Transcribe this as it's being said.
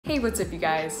Hey, what's up you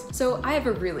guys? So I have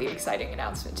a really exciting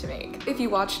announcement to make. If you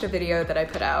watched a video that I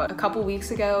put out a couple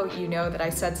weeks ago, you know that I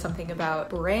said something about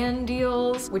brand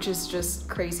deals, which is just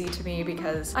crazy to me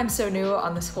because I'm so new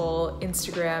on this whole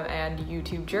Instagram and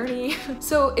YouTube journey.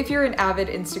 So if you're an avid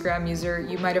Instagram user,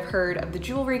 you might have heard of the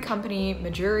jewelry company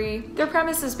Mejuri. Their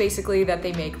premise is basically that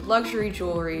they make luxury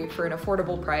jewelry for an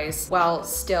affordable price while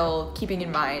still keeping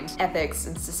in mind ethics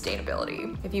and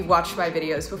sustainability. If you've watched my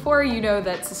videos before, you know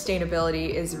that sustainability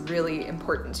is really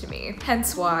important to me,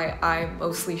 hence why I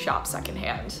mostly shop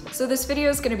secondhand. So this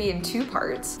video is going to be in two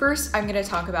parts. First, I'm going to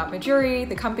talk about Mejuri,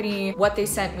 the company, what they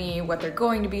sent me, what they're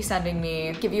going to be sending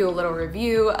me, give you a little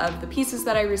review of the pieces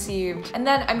that I received, and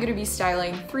then I'm going to be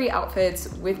styling 3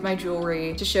 outfits with my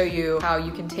jewelry to show you how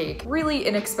you can take really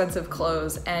inexpensive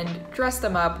clothes and dress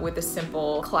them up with a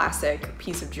simple, classic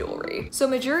piece of jewelry. So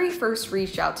Mejuri first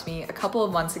reached out to me a couple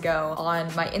of months ago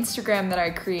on my Instagram that I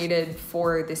created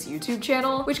for this YouTube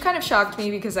channel, which kind of shocked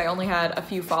me because I only had a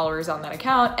few followers on that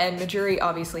account, and Mejuri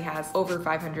obviously has over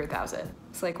 500,000.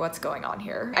 It's like, what's going on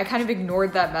here? I kind of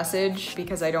ignored that message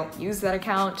because I don't use that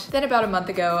account. Then about a month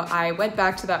ago, I went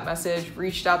back to that message,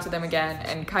 reached out to them again,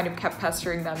 and kind of kept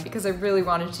pestering them because I really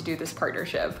wanted to do this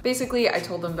partnership. Basically, I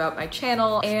told them about my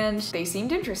channel and they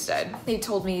seemed interested. They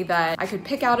told me that I could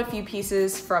pick out a few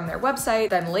pieces from their website,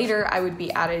 then later I would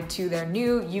be added to their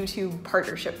new YouTube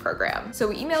partnership program. So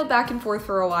we emailed back and forth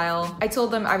for a while. I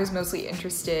told them I was mostly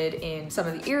interested in some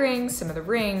of the earrings, some of the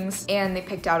rings, and they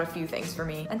picked out a few things for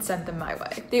me and sent them my way.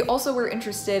 They also were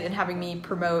interested in having me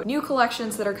promote new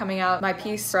collections that are coming out. My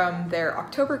piece from their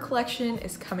October collection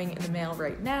is coming in the mail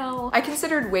right now. I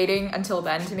considered waiting until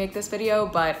then to make this video,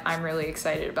 but I'm really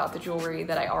excited about the jewelry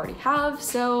that I already have,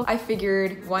 so I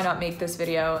figured why not make this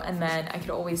video, and then I could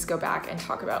always go back and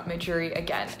talk about Mejuri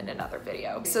again in another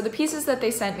video. So the pieces that they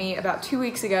sent me about 2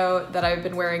 weeks ago that I've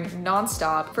been wearing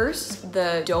nonstop. First,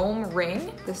 the Dôme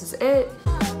Ring. This is it.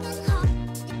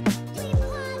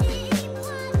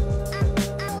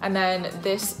 And then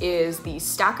this is the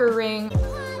stacker ring.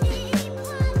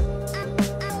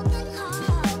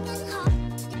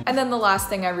 And then the last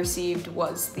thing I received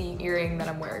was the earring that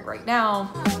I'm wearing right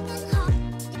now.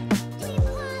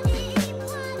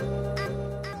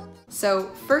 So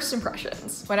first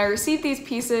impressions. When I received these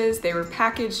pieces, they were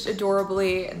packaged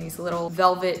adorably in these little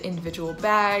velvet individual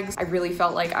bags. I really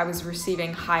felt like I was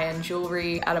receiving high-end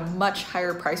jewelry at a much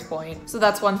higher price point. So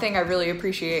that's one thing I really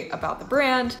appreciate about the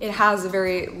brand. It has a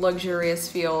very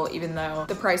luxurious feel, even though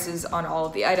the prices on all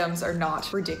of the items are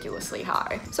not ridiculously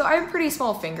high. So I have pretty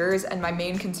small fingers, and my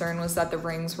main concern was that the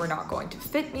rings were not going to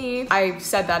fit me. I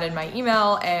said that in my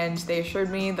email, and they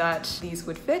assured me that these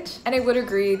would fit. And I would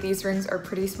agree, these rings are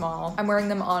pretty small. I'm wearing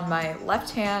them on my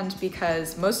left hand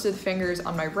because most of the fingers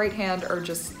on my right hand are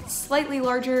just slightly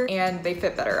larger and they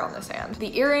fit better on this hand.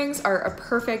 The earrings are a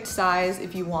perfect size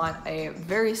if you want a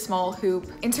very small hoop.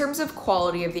 In terms of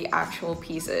quality of the actual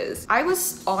pieces, I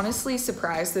was honestly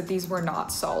surprised that these were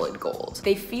not solid gold.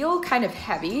 They feel kind of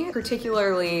heavy,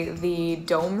 particularly the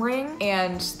Dôme Ring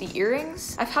and the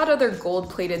earrings. I've had other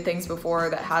gold-plated things before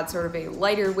that had sort of a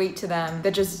lighter weight to them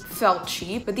that just felt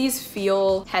cheap, but these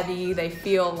feel heavy, they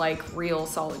feel like real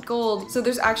solid gold. So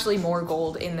there's actually more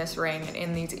gold in this ring and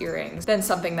in these earrings than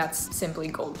something that's simply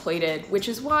gold plated, which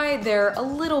is why they're a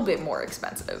little bit more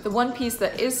expensive. The one piece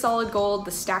that is solid gold,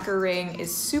 the stacker ring,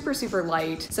 is super, super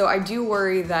light. So I do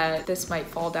worry that this might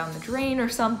fall down the drain or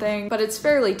something, but it's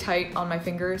fairly tight on my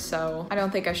fingers, so I don't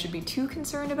think I should be too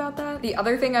concerned about that. The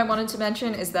other thing I wanted to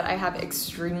mention is that I have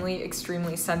extremely,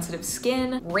 extremely sensitive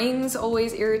skin. Rings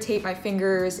always irritate my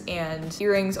fingers and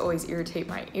earrings always irritate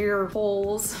my ear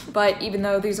holes. But even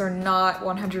though these are not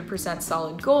 100%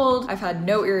 solid gold, I've had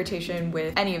no irritation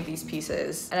with any of these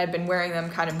pieces, and I've been wearing them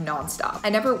kind of nonstop. I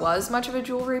never was much of a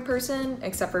jewelry person,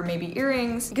 except for maybe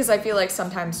earrings, because I feel like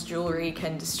sometimes jewelry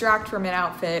can distract from an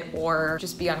outfit or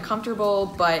just be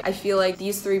uncomfortable, but I feel like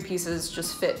these 3 pieces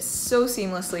just fit so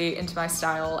seamlessly into my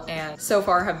style and so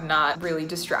far have not really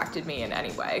distracted me in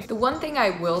any way. The one thing I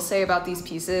will say about these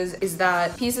pieces is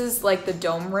that pieces like the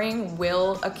Dôme Ring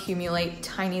will accumulate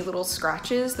tiny little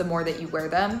scratches the more that you wear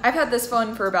them. I've had this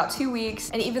one for about 2 weeks,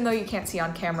 and even though you can't see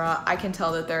on camera, I can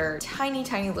tell that they're tiny,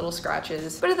 tiny little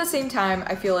scratches. But at the same time,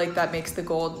 I feel like that makes the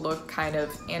gold look kind of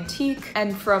antique,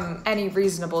 and from any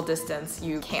reasonable distance,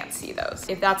 you can't see those.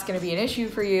 If that's gonna be an issue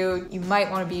for you, you might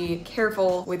wanna be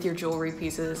careful with your jewelry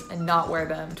pieces and not wear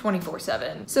them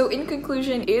 24/7. So in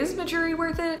conclusion, is Mejuri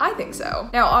worth it? I think so.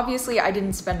 Now, obviously, I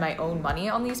didn't spend my own money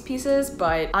on these pieces,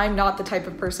 but I'm not the type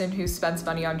of person who spends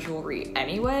money on jewelry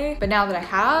anyway. But now that I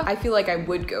have have, I feel like I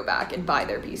would go back and buy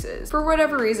their pieces. For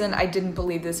whatever reason, I didn't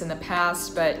believe this in the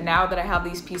past, but now that I have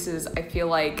these pieces, I feel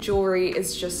like jewelry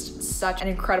is just such an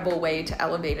incredible way to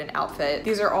elevate an outfit.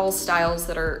 These are all styles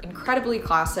that are incredibly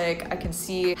classic. I can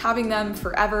see having them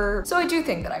forever, so I do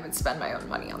think that I would spend my own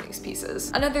money on these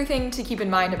pieces. Another thing to keep in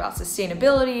mind about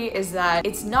sustainability is that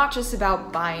it's not just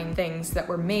about buying things that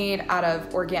were made out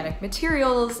of organic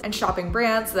materials and shopping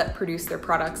brands that produce their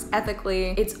products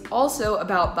ethically. It's also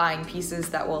about buying pieces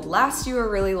that will last you a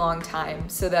really long time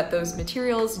so that those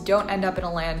materials don't end up in a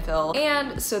landfill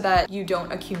and so that you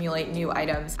don't accumulate new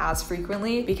items as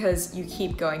frequently because you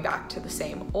keep going back to the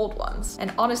same old ones.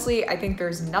 And honestly, I think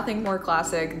there's nothing more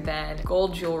classic than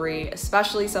gold jewelry,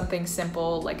 especially something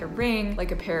simple like a ring,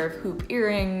 like a pair of hoop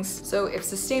earrings. So if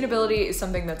sustainability is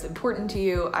something that's important to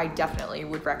you, I definitely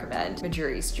would recommend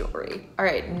Mejuri's jewelry. All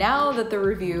right, now that the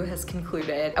review has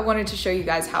concluded, I wanted to show you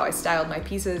guys how I styled my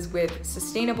pieces with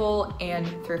sustainable and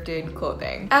thrifted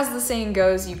clothing. As the saying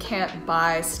goes, you can't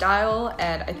buy style,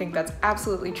 and I think that's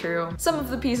absolutely true. Some of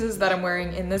the pieces that I'm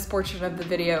wearing in this portion of the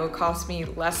video cost me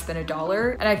less than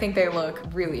 $1, and I think they look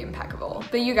really impeccable.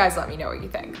 But you guys let me know what you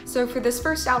think. So for this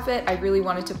first outfit, I really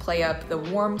wanted to play up the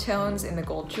warm tones in the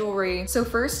gold jewelry. So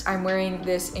first, I'm wearing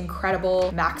this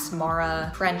incredible Max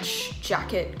Mara French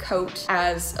jacket coat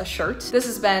as a shirt. This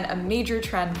has been a major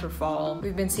trend for fall.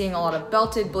 We've been seeing a lot of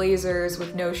belted blazers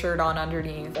with no shirt on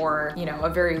underneath, or, you know, a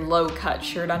very low cut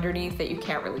shirt underneath that you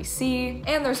can't really see.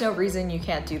 And there's no reason you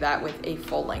can't do that with a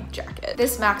full length jacket.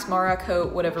 This Max Mara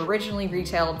coat would have originally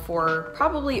retailed for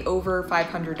probably over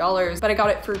 $500, but I got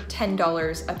it for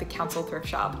 $10 at the Council Thrift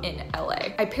Shop in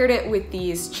LA. I paired it with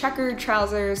these checkered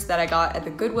trousers that I got at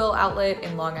the Goodwill outlet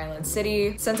in Long Island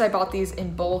City. Since I bought these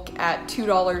in bulk at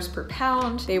 $2 per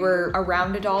pound, they were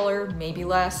around $1, maybe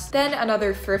less. Then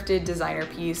another thrifted designer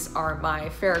piece are my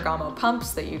Ferragamo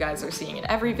pumps that you guys are seeing in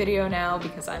every video now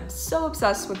because I'm so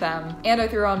obsessed with them. And I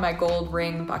threw on my gold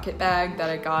ring bucket bag that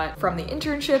I got from the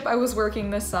internship I was working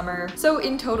this summer. So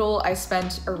in total, I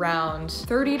spent around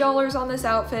 $30 on this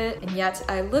outfit, and yet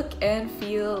I look and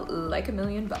feel like $1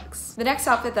 million. The next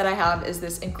outfit that I have is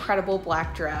this incredible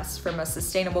black dress from a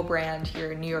sustainable brand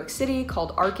here in New York City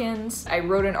called Arkins. I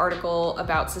wrote an article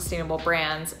about sustainable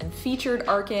brands and featured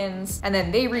Arkins, and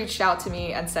then they reached out to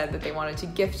me and said that they wanted to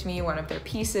gift me one of their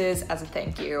pieces as a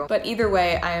thank you. But either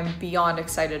way, I am beyond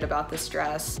excited about this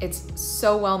dress. It's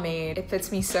so well made, it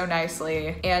fits me so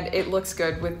nicely, and it looks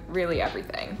good with really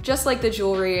everything. Just like the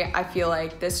jewelry, I feel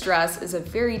like this dress is a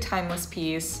very timeless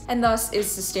piece and thus is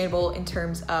sustainable in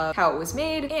terms of how it was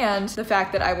made and the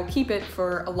fact that I will keep it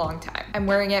for a long time. I'm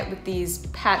wearing it with these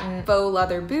patent faux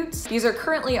leather boots. These are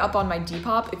currently up on my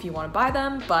Depop if you want to buy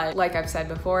them, but like I've said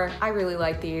before, I really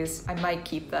like these. I might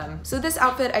keep them. So this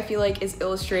outfit I feel like is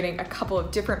illustrating a couple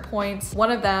of different points.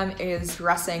 One of them is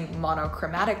dressing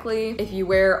monochromatically. If you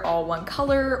wear all one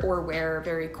color or wear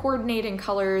very coordinating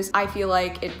colors, I feel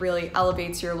like it really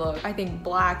elevates your look. I think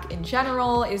black in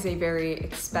general is a very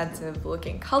expensive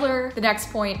looking color. The next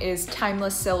point is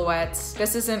timeless silhouettes.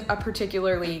 This isn't a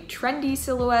particularly trendy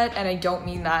silhouette, and I don't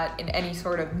mean that in any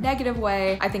sort of negative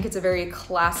way. I think it's a very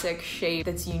classic shape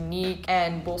that's unique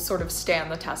and will sort of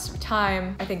stand the test of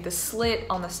time. I think the slit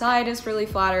on the side is really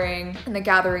flattering, and the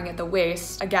gathering at the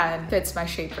waist, again, fits my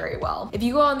shape very well. If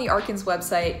you go on the Arkins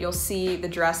website, you'll see the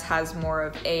dress has more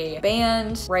of a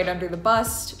band right under the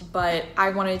bust, but I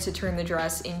wanted to turn the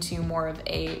dress into more of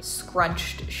a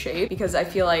scrunched shape because I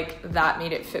feel like that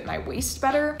made it fit my waist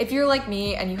better. If you're like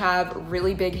me and you have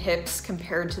really big hips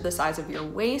compared to the size of your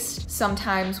waist,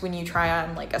 sometimes when you try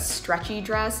on like a stretchy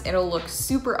dress, it'll look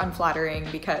super unflattering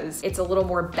because it's a little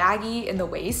more baggy in the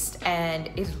waist and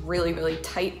is really, really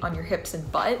tight on your hips and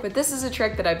butt. But this is a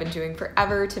trick that I've been doing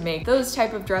forever to make those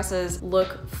type of dresses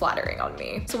look flattering on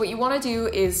me. So what you want to do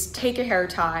is take a hair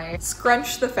tie,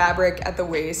 scrunch the fabric at the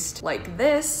waist like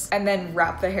this, and then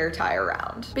wrap the hair tie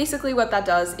around. Basically what that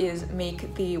does is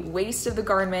make the waist of the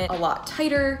garment a lot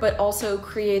tighter, but also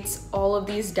creates all of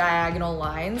these diagonal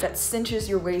lines that cinches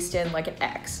your waist in like an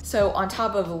X. So on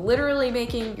top of literally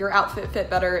making your outfit fit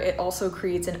better, it also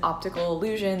creates an optical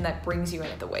illusion that brings you in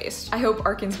at the waist. I hope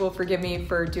Arkins will forgive me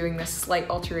for doing this slight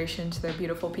alteration to their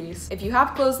beautiful piece. If you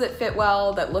have clothes that fit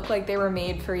well, that look like they were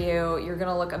made for you, you're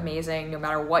gonna look amazing no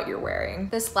matter what you're wearing.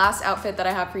 This last outfit that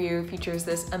I have for you features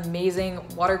this amazing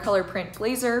watercolor print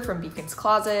blazer from Beacon's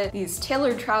Closet, these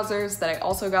tailored trousers that I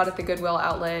also got at the Goodwill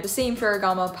outlet, the same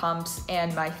Ferragamo pumps,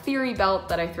 and my Theory belt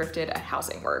that I thrifted at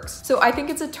Housing Works. So I think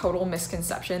it's a total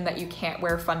misconception that you can't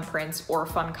wear fun prints or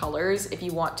fun colors if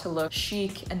you want to look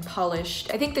chic and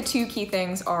polished. I think the two key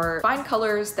things are find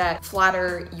colors that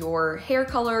flatter your hair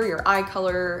color, your eye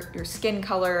color, your skin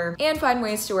color, and find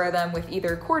ways to wear them with either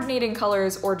either coordinating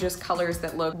colors or just colors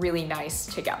that look really nice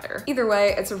together. Either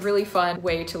way, it's a really fun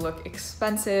way to look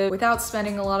expensive without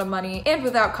spending a lot of money and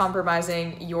without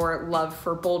compromising your love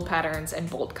for bold patterns and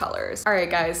bold colors. All right,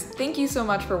 guys, thank you so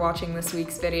much for watching this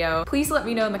week's video. Please let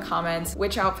me know in the comments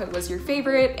which outfit was your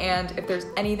favorite and if there's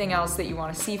anything else that you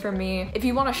want to see from me. If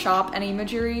you want to shop any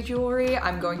Mejuri jewelry,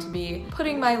 I'm going to be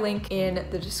putting my link in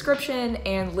the description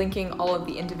and linking all of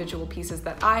the individual pieces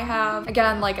that I have.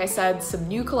 Again, like I said, some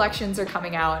new collections are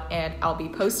coming out and I'll be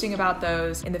posting about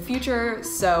those in the future,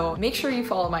 so make sure you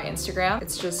follow my Instagram.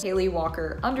 It's just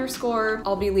HayleyWalker_.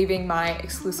 I'll be leaving my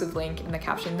exclusive link in the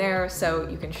caption there so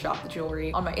you can shop the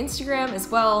jewelry on my Instagram as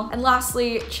well. And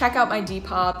lastly, check out my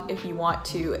Depop if you want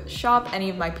to shop any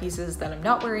of my pieces that I'm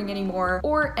not wearing anymore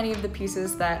or any of the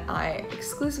pieces that I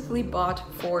exclusively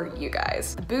bought for you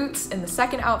guys. The boots in the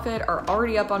second outfit are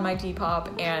already up on my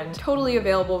Depop and totally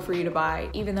available for you to buy,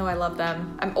 even though I love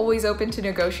them. I'm always open to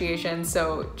negotiation,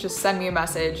 so just send me a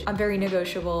message. I'm very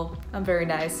negotiable. I'm very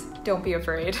nice. Don't be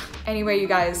afraid. Anyway, you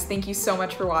guys, thank you so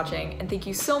much for watching, and thank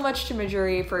you so much to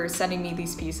Mejuri for sending me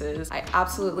these pieces. I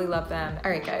absolutely love them.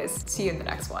 All right, guys, see you in the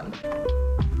next one.